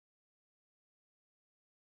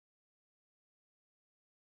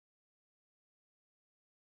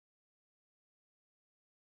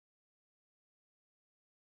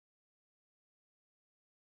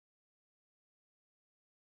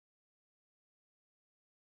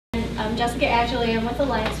I'm Jessica Januray. I'm with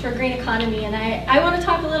Alliance for a Green Economy, and I want to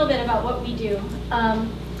talk a little bit about what we do.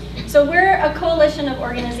 So we're a coalition of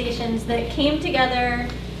organizations that came together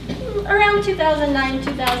around 2009,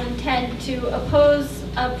 2010 to oppose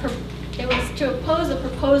a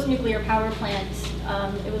proposed nuclear power plant.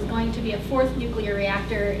 It was going to be a 4th nuclear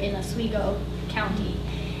reactor in Oswego County.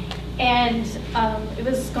 And it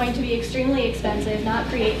was going to be extremely expensive, not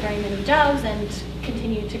create very many jobs, and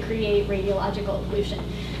continue to create radiological pollution.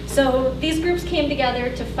 So these groups came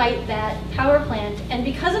together to fight that power plant, and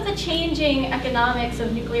because of the changing economics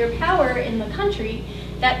of nuclear power in the country,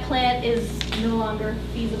 that plant is no longer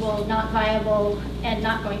feasible, not viable, and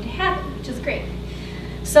not going to happen, which is great.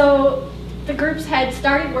 So the groups had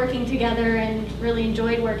started working together and really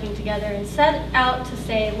enjoyed working together and set out to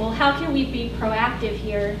say, well, how can we be proactive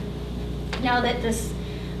here now that this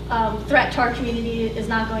threat to our community is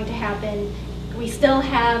not going to happen? We still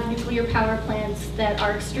have nuclear power plants that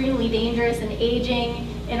are extremely dangerous and aging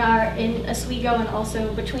in Oswego, and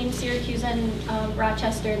also between Syracuse and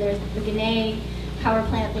Rochester. There's the Januray power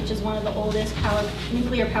plant, which is one of the oldest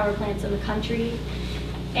nuclear power plants in the country.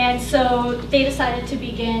 And so they decided to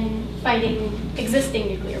begin fighting existing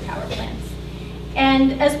nuclear power plants.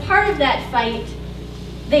 And as part of that fight,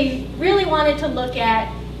 they really wanted to look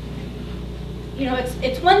at, you know,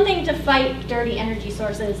 it's one thing to fight dirty energy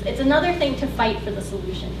sources, it's another thing to fight for the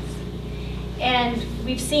solutions. And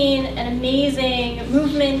we've seen an amazing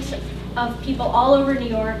movement of people all over New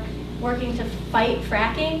York working to fight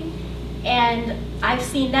fracking, and I've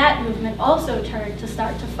seen that movement also turn to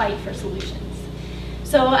start to fight for solutions.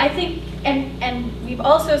 So I think, and we've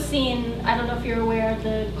also seen, I don't know if you're aware of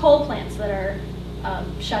the coal plants that are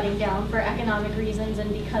shutting down for economic reasons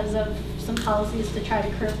and because of some policies to try to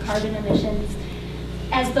curb carbon emissions.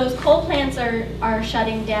 As those coal plants are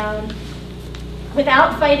shutting down,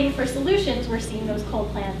 without fighting for solutions, we're seeing those coal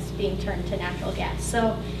plants being turned to natural gas.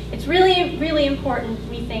 So it's really, really important,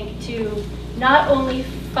 we think, to not only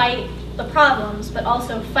fight the problems, but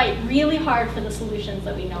also fight really hard for the solutions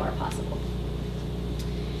that we know are possible.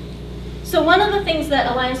 So one of the things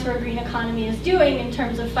that Alliance for a Green Economy is doing in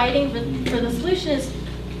terms of fighting for the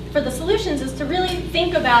solutions is to really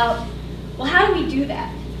think about, well, how do we do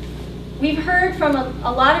that? We've heard from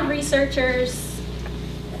a lot of researchers,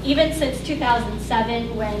 even since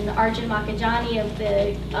 2007, when Arjun Makhijani of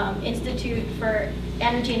the Institute for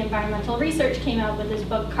Energy and Environmental Research came out with his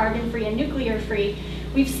book, Carbon Free and Nuclear Free.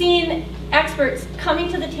 We've seen experts coming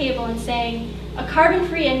to the table and saying a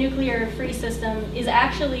carbon-free and nuclear-free system is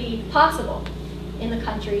actually possible in the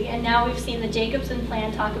country. And now we've seen the Jacobson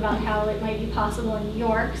Plan talk about how it might be possible in New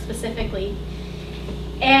York specifically.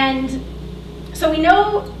 And so we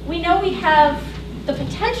know we have the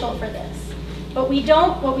potential for this, but what we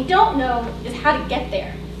don't know is how to get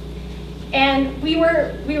there. And we've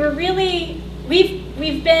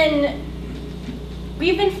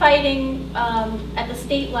been fighting at the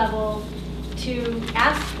state level to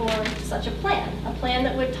ask for such a plan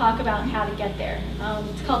that would talk about how to get there.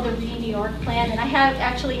 It's called the New York Plan, and I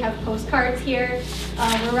actually have postcards here.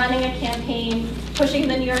 We're running a campaign pushing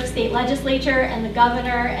the New York State Legislature and the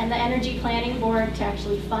governor and the Energy Planning Board to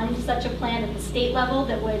actually fund such a plan at the state level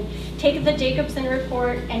that would take the Jacobson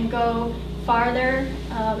report and go farther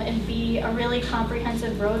and be a really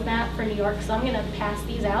comprehensive roadmap for New York. So I'm going to pass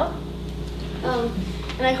these out.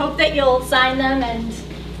 And I hope that you'll sign them and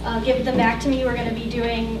give them back to me. We're going to be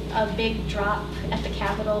doing a big drop at the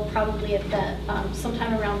Capitol, probably at the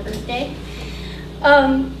sometime around Earth Day.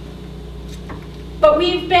 But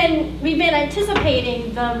we've been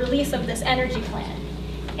anticipating the release of this energy plan,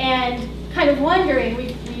 and kind of wondering.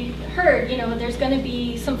 We heard, you know, there's going to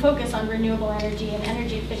be some focus on renewable energy and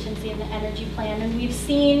energy efficiency in the energy plan, and we've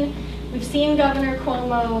seen Governor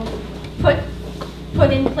Cuomo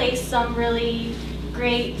put in place some really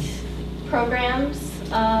great programs.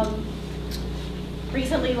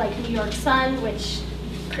 Recently, like New York Sun, which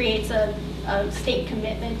creates a state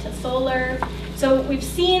commitment to solar. So we've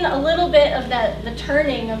seen a little bit of the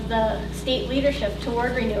turning of the state leadership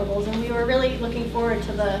toward renewables, and we were really looking forward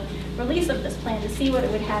to the release of this plan to see what it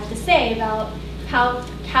would have to say about how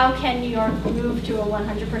can New York move to a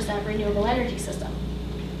 100% renewable energy system.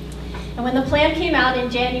 And when the plan came out in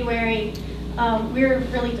January, we were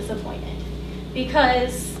really disappointed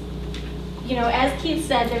because, you know, as Keith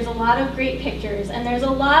said, there's a lot of great pictures and there's a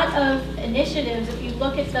lot of initiatives. If you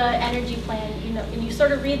look at the energy plan, you know, and you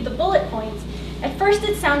sort of read the bullet points, at first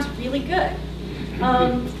it sounds really good.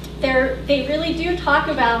 They really do talk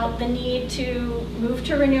about the need to move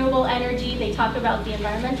to renewable energy. They talk about the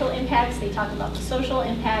environmental impacts. They talk about the social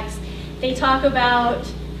impacts. They talk about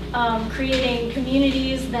creating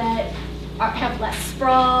communities that have less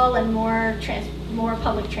sprawl and more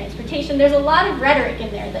public transportation. There's a lot of rhetoric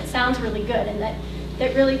in there that sounds really good and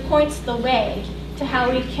that really points the way to how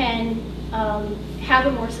we can have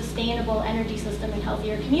a more sustainable energy system and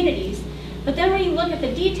healthier communities. But then when you look at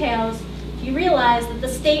the details, you realize that the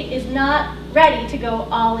state is not ready to go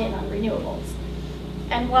all in on renewables.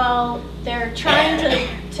 And while they're trying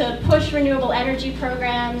to push renewable energy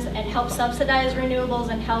programs and help subsidize renewables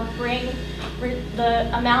and help bring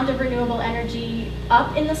the amount of renewable energy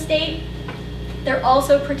up in the state, they're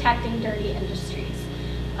also protecting dirty industries.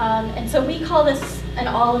 And so we call this an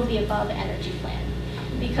all-of-the-above energy plan,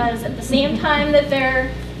 because at the same time that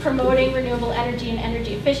they're promoting renewable energy and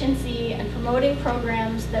energy efficiency and promoting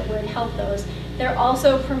programs that would help those, they're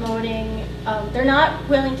also promoting, they're not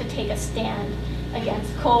willing to take a stand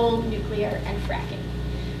against coal, nuclear, and fracking.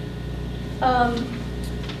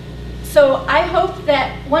 So I hope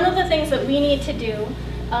that one of the things that we need to do,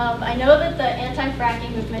 I know that the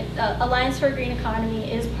anti-fracking movement, Alliance for a Green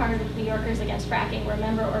Economy, is part of New Yorkers Against Fracking. We're a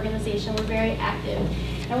member organization, we're very active.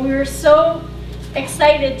 And we were so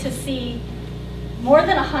excited to see more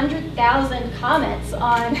than 100,000 comments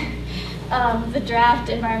on the draft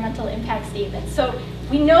environmental impact statement. So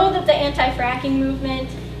we know that the anti-fracking movement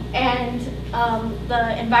and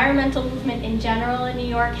the environmental movement in general in New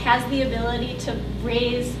York has the ability to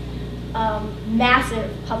raise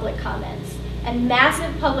massive public comments and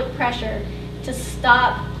massive public pressure to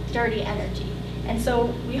stop dirty energy. And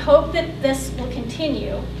so we hope that this will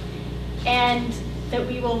continue and that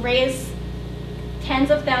we will raise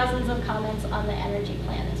tens of thousands of comments on the energy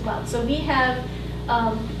plan as well. So we have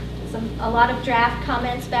a lot of draft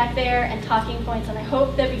comments back there and talking points, and I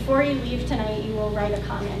hope that before you leave tonight you will write a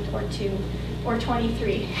comment or two or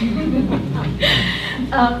 23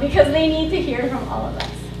 because they need to hear from all of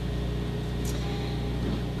us.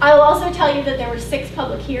 I'll also tell you that there were 6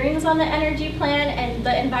 public hearings on the energy plan, and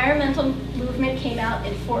the environmental movement came out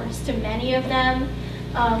in force to many of them.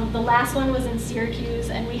 The last one was in Syracuse,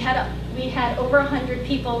 and we had over 100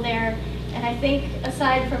 people there. And I think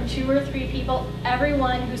aside from 2 or 3 people,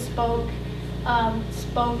 everyone who spoke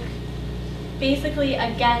spoke basically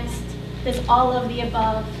against this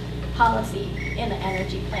all-of-the-above policy in the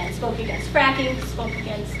energy plan. Spoke against fracking, spoke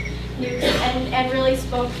against nukes, and really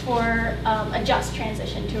spoke for a just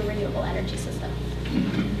transition to a renewable energy system.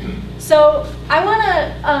 So I want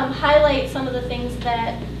to highlight some of the things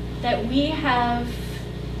that we have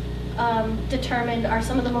determined are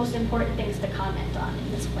some of the most important things to comment on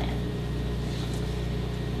in this plan.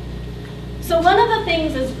 So one of the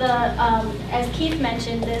things is as Keith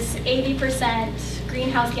mentioned, this 80%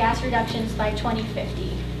 greenhouse gas reductions by 2050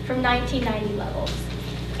 from 1990 levels.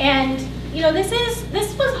 And you know, this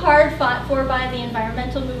was hard fought for by the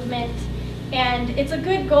environmental movement, and it's a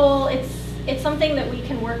good goal. It's something that we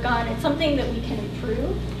can work on. It's something that we can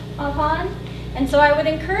improve upon. And so I would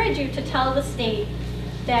encourage you to tell the state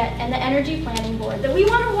that, and the Energy Planning Board, that we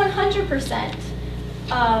want a 100%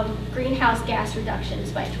 greenhouse gas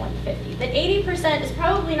reductions by 2050. That 80% is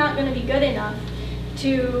probably not going to be good enough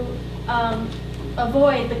to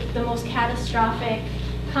avoid the most catastrophic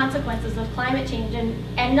consequences of climate change.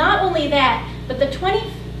 And not only that, but the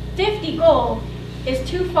 2050 goal is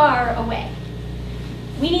too far away.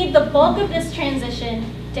 We need the bulk of this transition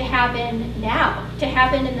to happen now, to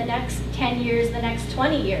happen in the next 10 years, the next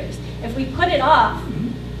 20 years. If we put it off,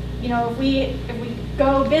 you know, if we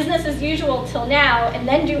go business as usual till now and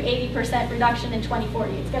then do 80% reduction in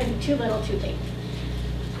 2040, it's going to be too little, too late.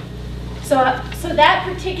 So that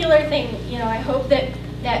particular thing, you know, I hope that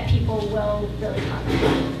people will really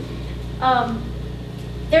comment.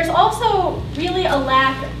 There's also really a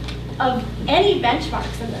lack of any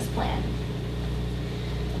benchmarks in this plan.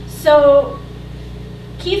 So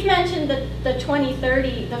Keith mentioned the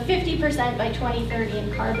 2030, the 50% by 2030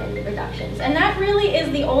 in carbon reductions, and that really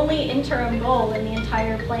is the only interim goal in the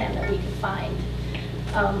entire plan that we could find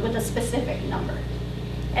with a specific number.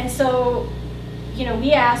 And so, you know,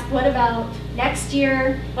 we asked, what about next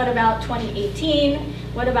year? What about 2018?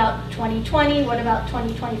 What about 2020? What about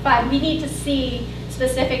 2025? We need to see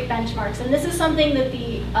specific benchmarks, and this is something that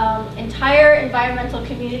the entire environmental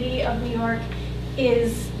community of New York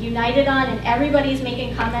is united on, and everybody's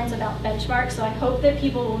making comments about benchmarks, so I hope that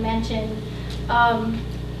people will mention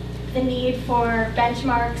the need for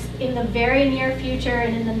benchmarks in the very near future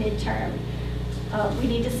and in the midterm. We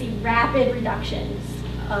need to see rapid reductions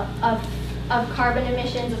of carbon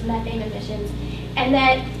emissions, of methane emissions, and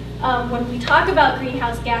that when we talk about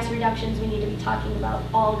greenhouse gas reductions, we need to be talking about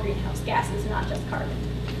all greenhouse gases, not just carbon.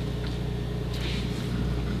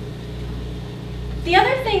 The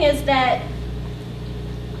other thing is that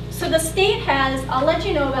so the state has, I'll let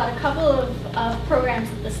you know about a couple of programs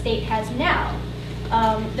that the state has now.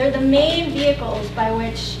 They're the main vehicles by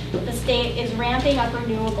which the state is ramping up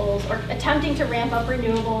renewables or attempting to ramp up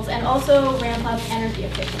renewables and also ramp up energy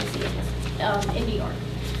efficiency in New York.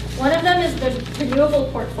 One of them is the Renewable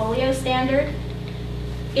Portfolio Standard.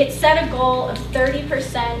 It set a goal of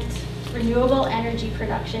 30% renewable energy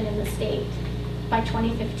production in the state by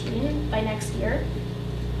 2015, by next year.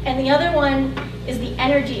 And the other one is the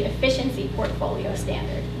Energy Efficiency Portfolio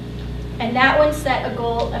Standard. And that one set a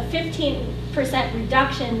goal of 15%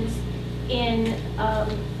 reductions in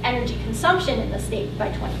energy consumption in the state by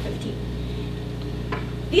 2015.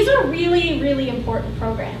 These are really, really important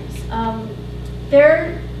programs.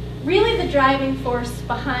 They're really the driving force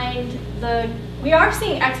behind we are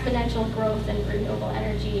seeing exponential growth in renewable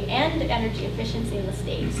energy and energy efficiency in the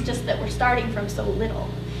states, just that we're starting from so little.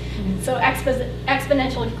 So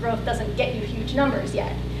exponential growth doesn't get you huge numbers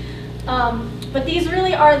yet. But these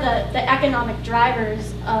really are the economic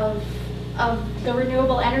drivers of the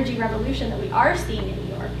renewable energy revolution that we are seeing in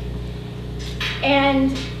New York.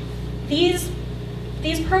 And these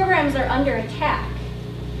programs are under attack.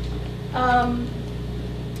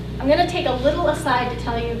 I'm going to take a little aside to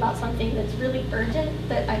tell you about something that's really urgent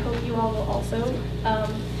that I hope you all will also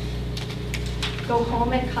go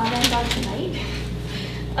home and comment on tonight.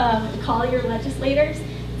 Call your legislators.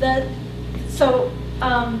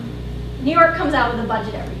 New York comes out with a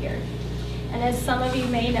budget every year. And as some of you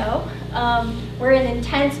may know, we're in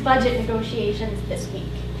intense budget negotiations this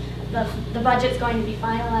week. The budget's going to be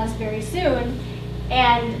finalized very soon.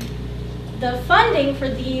 And the funding for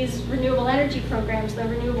these renewable energy programs, the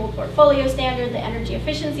Renewable Portfolio Standard, the Energy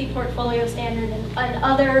Efficiency Portfolio Standard, and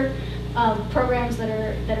other programs that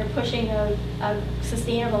are pushing a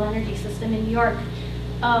sustainable energy system in New York,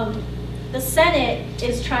 the Senate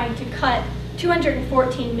is trying to cut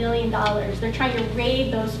 $214 million. They're trying to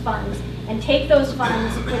raid those funds and take those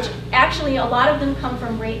funds, which actually a lot of them come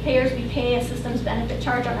from ratepayers. We pay a systems benefit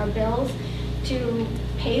charge on our bills to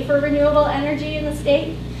pay for renewable energy in the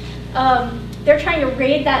state. They're trying to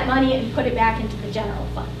raid that money and put it back into the general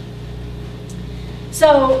fund.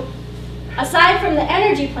 So aside from the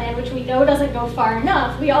energy plan, which we know doesn't go far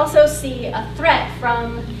enough, we also see a threat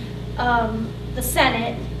from the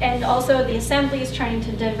Senate, and also the Assembly is trying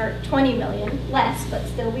to divert 20 million, less, but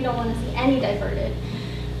still we don't want to see any diverted.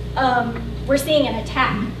 We're seeing an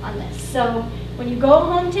attack on this. So when you go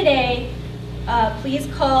home today, please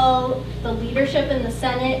call the leadership in the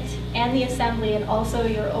Senate and the Assembly and also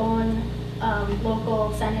your own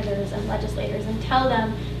local senators and legislators and tell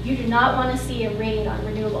them you do not want to see a raid on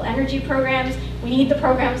renewable energy programs. We need the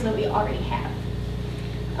programs that we already have.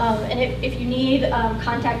 And if you need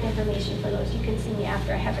contact information for those, you can see me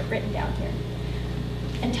after I have it written down here.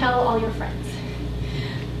 And tell all your friends.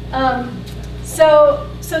 So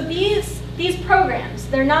these programs,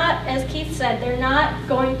 they're not, as Keith said, they're not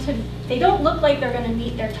going to, they don't look like they're going to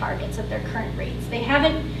meet their targets at their current rates. They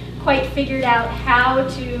haven't quite figured out how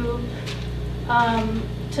to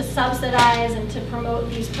subsidize and to promote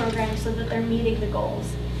these programs so that they're meeting the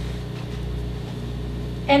goals.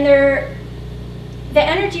 And the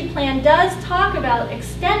energy plan does talk about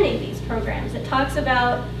extending these programs. It talks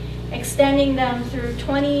about extending them through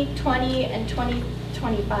 2020 and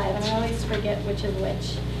 2025, and I always forget which is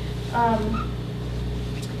which.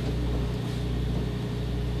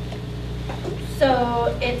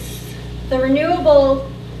 So it's the Renewable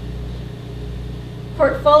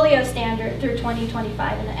Portfolio Standard through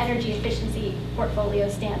 2025 and the Energy Efficiency Portfolio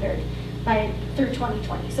Standard through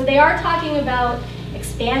 2020. So they are talking about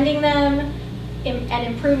expanding them and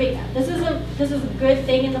improving them. This is a good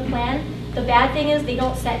thing in the plan. The bad thing is they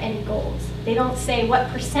don't set any goals. They don't say what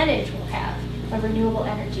percentage we'll have of renewable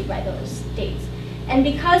energy by those dates. And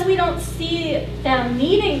because we don't see them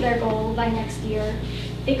meeting their goal by next year,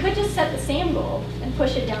 they could just set the same goal and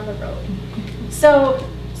push it down the road. So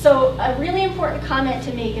a really important comment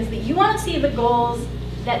to make is that you want to see the goals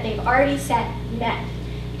that they've already set met.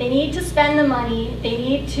 They need to spend the money. They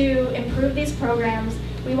need to improve these programs.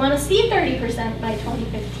 We want to see 30% by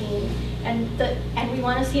 2015, and we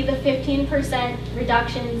want to see the 15%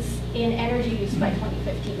 reductions in energy use by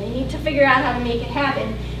 2015. They need to figure out how to make it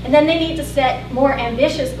happen, and then they need to set more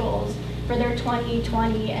ambitious goals for their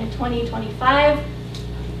 2020 and 2025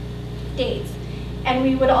 dates. And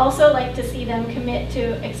we would also like to see them commit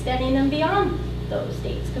to extending them beyond those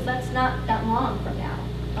dates, because that's not that long from now.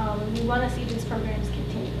 We want to see these programs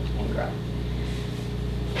continue and grow.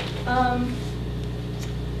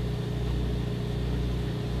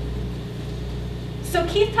 So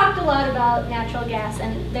Keith talked a lot about natural gas,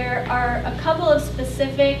 and there are a couple of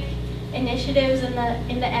specific initiatives in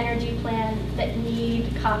the energy plan that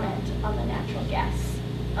need comment on the natural gas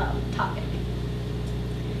topic.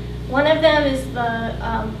 One of them is the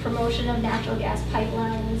promotion of natural gas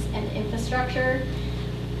pipelines and infrastructure.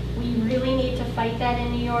 We really need to fight that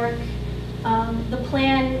in New York. The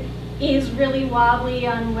plan is really wobbly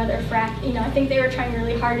on whether I think they were trying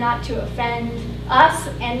really hard not to offend us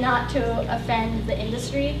and not to offend the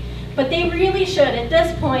industry, but they really should, at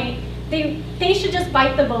this point, they should just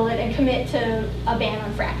bite the bullet and commit to a ban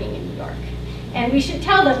on fracking in New York. And we should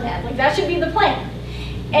tell them that, like that should be the plan.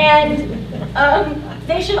 And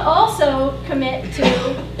they should also commit to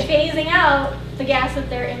phasing out the gas that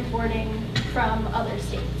they're importing from other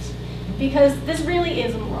states, because this really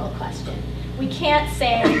is a moral question. We can't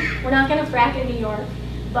say, we're not going to frack in New York,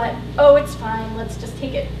 but, oh, it's fine, let's just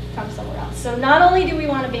take it from somewhere else. So not only do we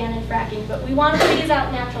want to ban fracking, but we want to phase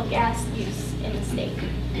out natural gas use in the state.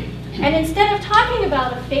 And instead of talking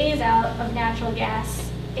about a phase out of natural gas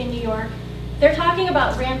in New York, they're talking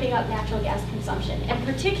about ramping up natural gas consumption. And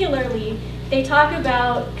particularly, they talk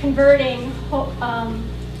about converting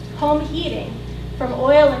home heating from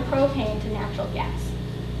oil and propane to natural gas.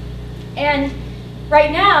 And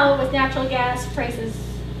right now, with natural gas prices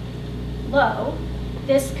low,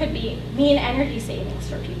 this could mean energy savings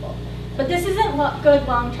for people. But this isn't good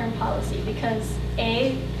long-term policy because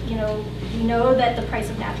we know that the price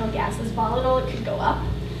of natural gas is volatile, it could go up.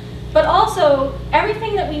 But also,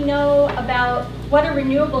 everything that we know about what a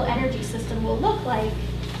renewable energy system will look like,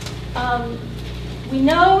 we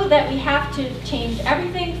know that we have to change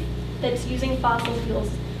everything that's using fossil fuels,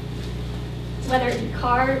 whether it's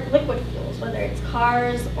liquid fuels, whether it's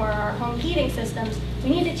cars or our home heating systems. We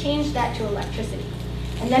need to change that to electricity.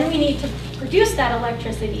 And then we need to produce that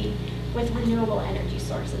electricity with renewable energy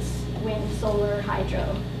sources, wind, solar,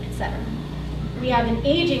 hydro, etc. We have an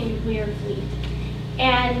aging nuclear fleet,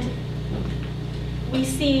 and we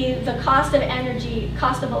see the cost of energy,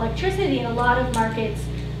 cost of electricity in a lot of markets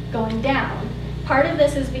going down. Part of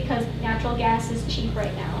this is because natural gas is cheap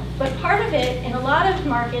right now, but part of it in a lot of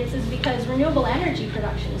markets is because renewable energy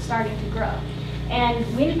production is starting to grow. And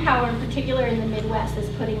wind power in particular in the Midwest is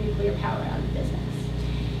putting nuclear power out of business.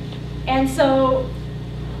 And so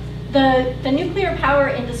the nuclear power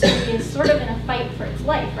industry is sort of in a fight for its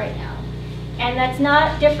life right now. And that's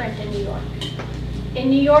not different in New York. In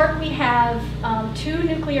New York, we have 2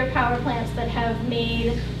 nuclear power plants that have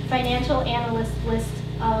made financial analyst lists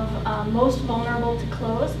of most vulnerable to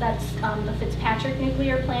close. That's the Fitzpatrick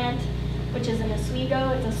nuclear plant, which is in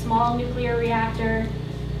Oswego. It's a small nuclear reactor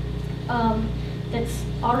that's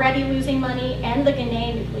already losing money, and the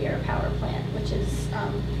Januray nuclear power plant, which is,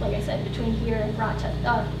 like I said, between here and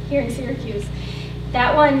Rochester, here in Syracuse.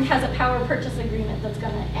 That one has a power purchase agreement that's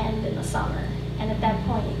going to end in the summer. And at that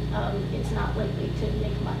point, it's not likely to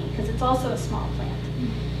make money because it's also a small plant.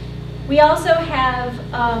 We also have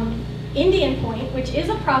Indian Point, which is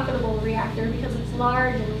a profitable reactor because it's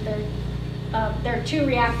large and there are 2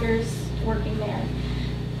 reactors working there.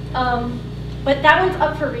 But that one's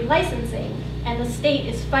up for relicensing, and the state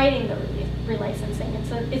is fighting the relicensing.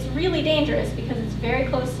 It's really dangerous because it's very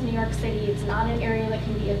close to New York City. It's not an area that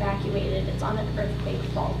can be evacuated. It's on an earthquake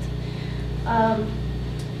fault.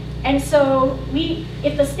 And so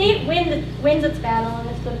if the state wins its battle, and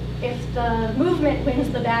if the movement wins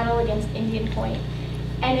the battle against Indian Point,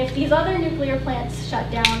 and if these other nuclear plants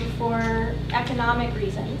shut down for economic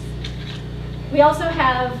reasons, we also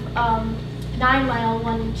have 9 Mile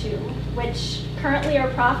 1 and 2, which currently are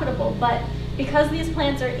profitable, but because these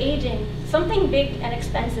plants are aging, something big and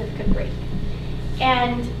expensive could break.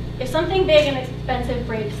 And if something big and expensive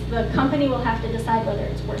breaks, the company will have to decide whether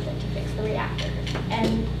it's worth it to fix the reactor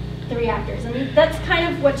and the reactors. And that's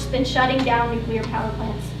kind of what's been shutting down nuclear power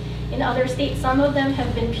plants in other states. Some of them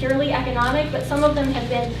have been purely economic, but some of them have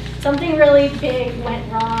been something really big went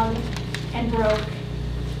wrong and broke,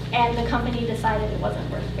 and the company decided it wasn't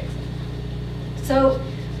worth fixing. So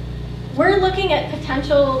we're looking at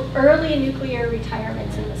potential early nuclear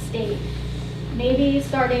retirements in the state, maybe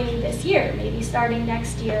starting this year, maybe starting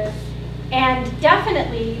next year, and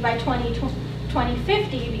definitely by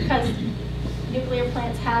 2050, because nuclear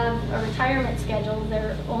plants have a retirement schedule.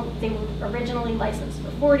 They were originally licensed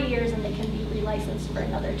for 40 years, and they can be relicensed for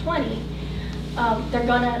another 20.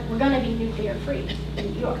 We're gonna be nuclear free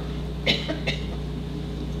in New York.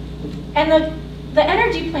 And the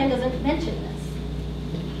energy plan doesn't mention this.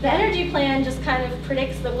 The energy plan just kind of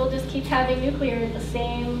predicts that we'll just keep having nuclear at the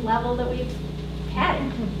same level that we've had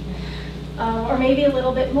it. Or maybe a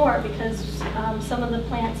little bit more, because some of the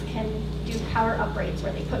plants can do power uprates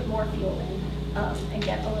where they put more fuel in and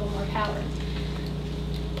get a little more power.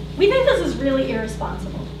 We think this is really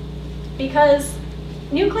irresponsible. because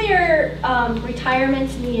nuclear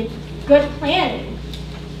retirements need good planning.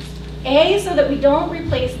 A, so that we don't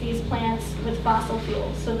replace these plants with fossil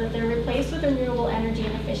fuels, so that they're replaced with renewable energy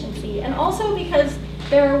and efficiency, and also because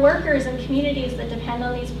there are workers and communities that depend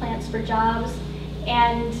on these plants for jobs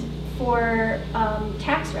and for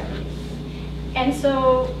tax revenue. And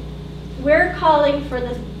so we're calling for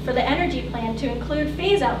the energy plan to include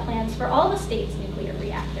phase-out plans for all the state's nuclear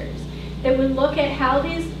reactors that would look at how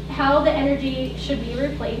the energy should be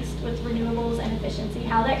replaced with renewables and efficiency,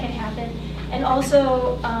 how that can happen, and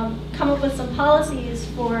also come up with some policies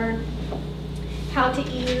for how to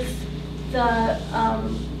ease the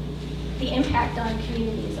impact on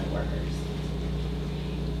communities and workers.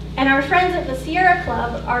 And our friends at the Sierra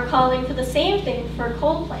Club are calling for the same thing for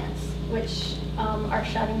coal plants, which are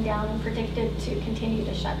shutting down and predicted to continue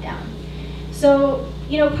to shut down. So,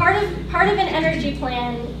 you know, part of an energy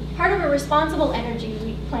plan, part of a responsible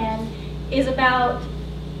energy plan is about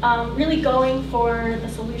really going for the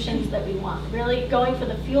solutions that we want, really going for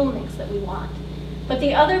the fuel mix that we want. But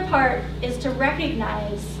the other part is to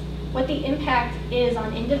recognize what the impact is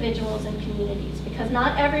on individuals and communities, because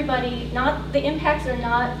not everybody, the impacts are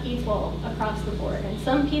not equal across the board. And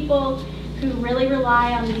some people who really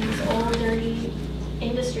rely on these old, dirty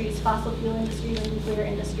industries, fossil fuel industries and nuclear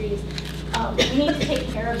industries, we need to take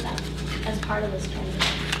care of them as part of this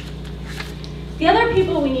transition. The other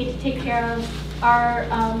people we need to take care of are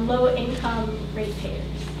low-income ratepayers.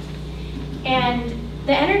 And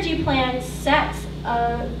the energy plan sets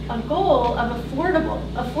a goal of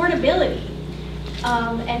affordability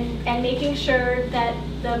and making sure that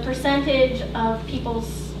the percentage of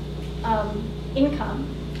people's income,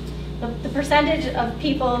 the percentage of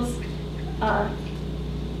people's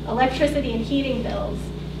electricity and heating bills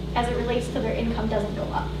as it relates to their income doesn't go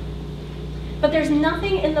up. But there's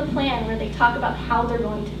nothing in the plan where they talk about how they're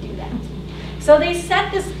going to do that. So they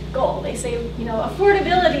set this goal. They say, you know,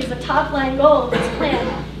 affordability is the top line goal of this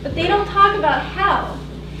plan, but they don't talk about how.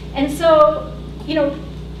 And so, you know,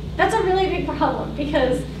 that's a really big problem,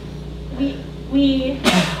 because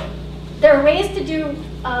there are ways to do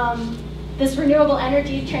this renewable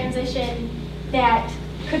energy transition that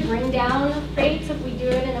could bring down rates if we do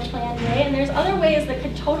it in a planned way, and there's other ways that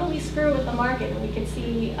could totally screw with the market, and we could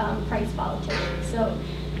see price volatility.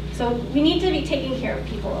 So we need to be taking care of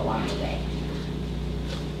people along the way.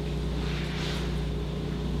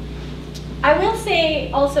 I will say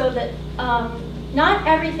also that not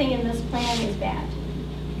everything in this plan is bad.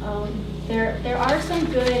 There are some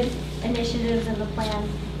good initiatives in the plan,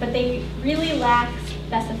 but they really lack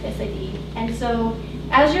specificity. And so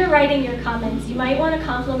as you're writing your comments, you might want to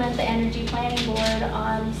compliment the Energy Planning Board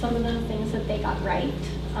on some of the things that they got right.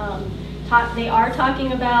 They are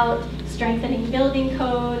talking about strengthening building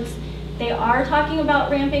codes. They are talking about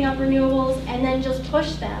ramping up renewables, and then just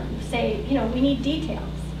push them. Say, you know, we need details.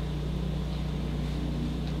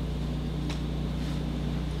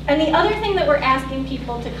 And the other thing that we're asking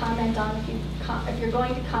people to comment on, if you're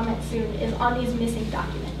going to comment soon, is on these missing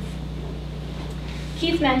documents.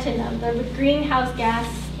 Keith mentioned them, the greenhouse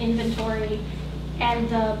gas inventory and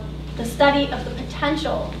the study of the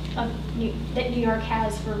potential that New York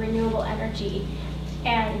has for renewable energy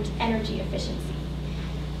and energy efficiency.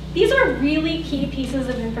 These are really key pieces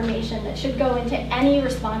of information that should go into any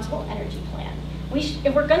responsible energy plan.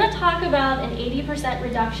 If we're going to talk about an 80%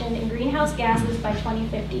 reduction in greenhouse gases by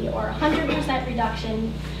 2050 or 100%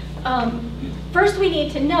 reduction, first we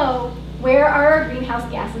need to know where are our greenhouse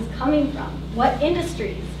gases coming from? What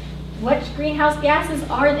industries? Which greenhouse gases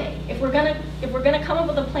are they? If we're gonna come up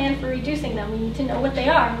with a plan for reducing them, we need to know what they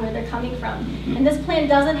are and where they're coming from. And this plan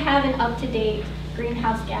doesn't have an up-to-date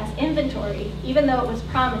greenhouse gas inventory, even though it was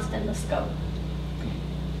promised in the scope.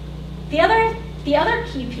 The other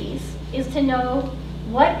key piece is to know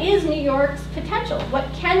what is New York's potential?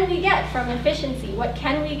 What can we get from efficiency? What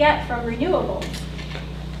can we get from renewables?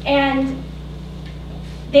 And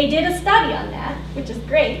they did a study on that, which is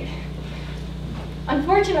great.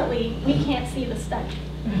 Unfortunately, we can't see the study.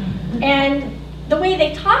 And the way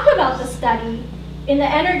they talk about the study in the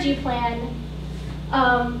energy plan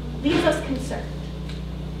leaves us concerned.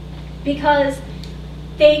 Because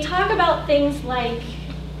they talk about things like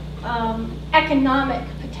economic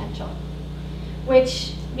potential,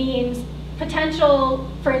 which means potential,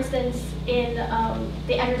 for instance, in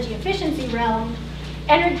the energy efficiency realm.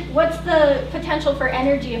 What's the potential for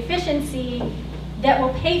energy efficiency that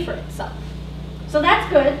will pay for itself? So that's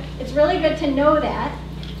good. It's really good to know that.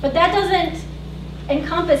 But that doesn't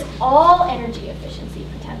encompass all energy efficiency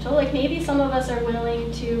potential. Like maybe some of us are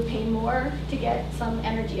willing to pay more to get some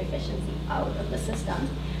energy efficiency out of the system.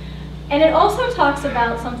 And it also talks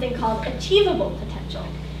about something called achievable potential,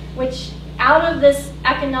 which out of this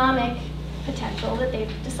economic potential that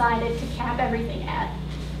they've decided to cap everything at,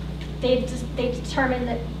 they determined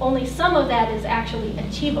that only some of that is actually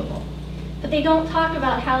achievable. But they don't talk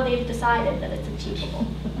about how they've decided that it's achievable.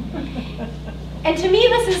 And to me,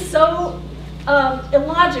 this is so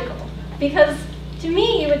illogical, because to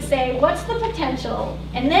me, you would say, what's the potential?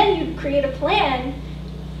 And then you create a plan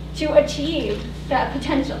to achieve that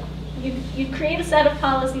potential. You'd create a set of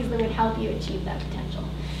policies that would help you achieve that potential.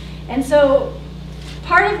 And so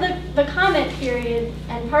part of the comment period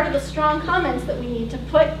and part of the strong comments that we need to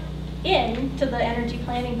put in to the Energy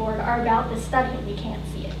Planning Board are about this study, and we can't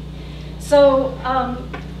see it. So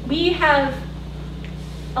we have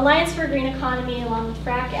Alliance for a Green Economy, along with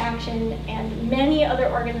Frack Action and many other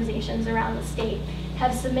organizations around the state,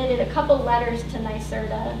 have submitted a couple letters to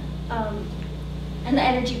NYSERDA and the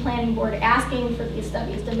Energy Planning Board asking for these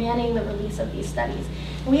studies, demanding the release of these studies.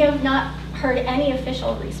 We have not heard any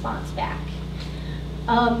official response back.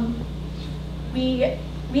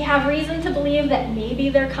 We have reason to believe that maybe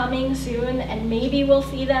they're coming soon, and maybe we'll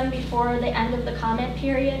see them before the end of the comment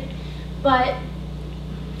period, but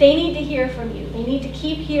they need to hear from you. They need to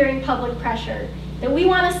keep hearing public pressure that we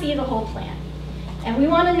want to see the whole plan. And we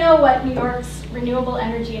want to know what New York's renewable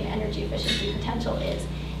energy and energy efficiency potential is.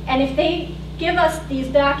 And if they give us these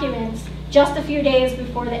documents just a few days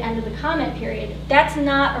before the end of the comment period, that's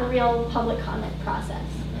not a real public comment process.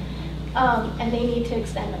 And they need to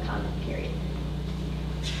extend the comment period.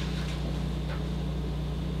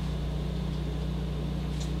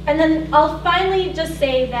 And then I'll finally just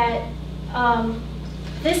say that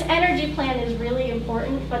this energy plan is really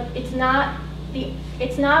important, but it's not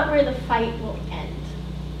where the fight will end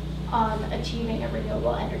on achieving a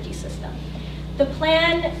renewable energy system. The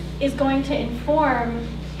plan is going to inform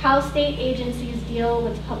how state agencies deal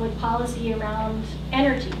with public policy around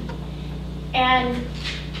energy. And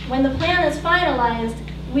when the plan is finalized,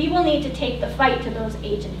 we will need to take the fight to those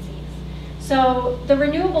agencies. So the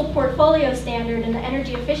renewable portfolio standard and the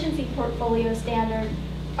energy efficiency portfolio standard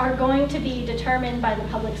are going to be determined by the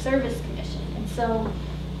Public Service Commission. And so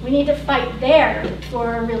we need to fight there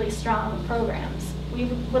for really strong programs. We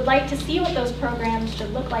would like to see what those programs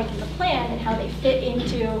should look like in the plan and how they fit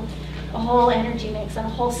into a whole energy mix and a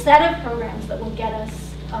whole set of programs that will get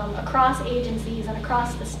us across agencies and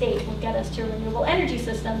across the state, will get us to a renewable energy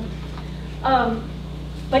system.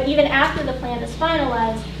 But even after the plan is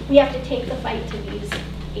finalized, we have to take the fight to these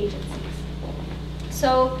agencies.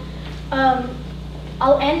 So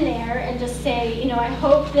I'll end there and just say,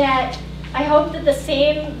 I hope that the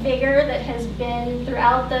same vigor that has been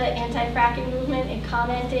throughout the anti-fracking movement in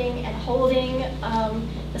commenting and holding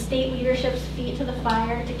the state leadership's feet to the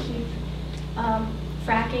fire to keep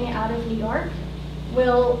fracking out of New York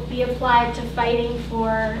will be applied to fighting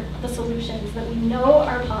for the solutions that we know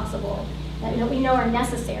are possible, that we know are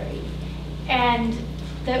necessary, and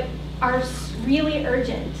that are really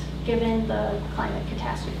urgent given the climate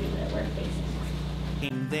catastrophe that we're facing.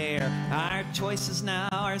 There, our choices now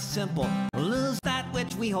are simple. Lose that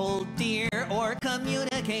which we hold dear, or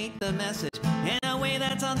communicate the message in a way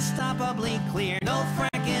that's unstoppably clear. No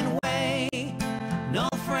fracking way, no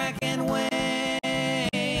fracking way.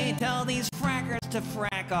 Tell these frackers to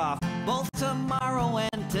frack off, both tomorrow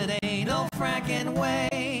and today. No fracking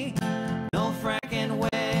way, no fracking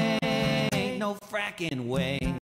way, no fracking way.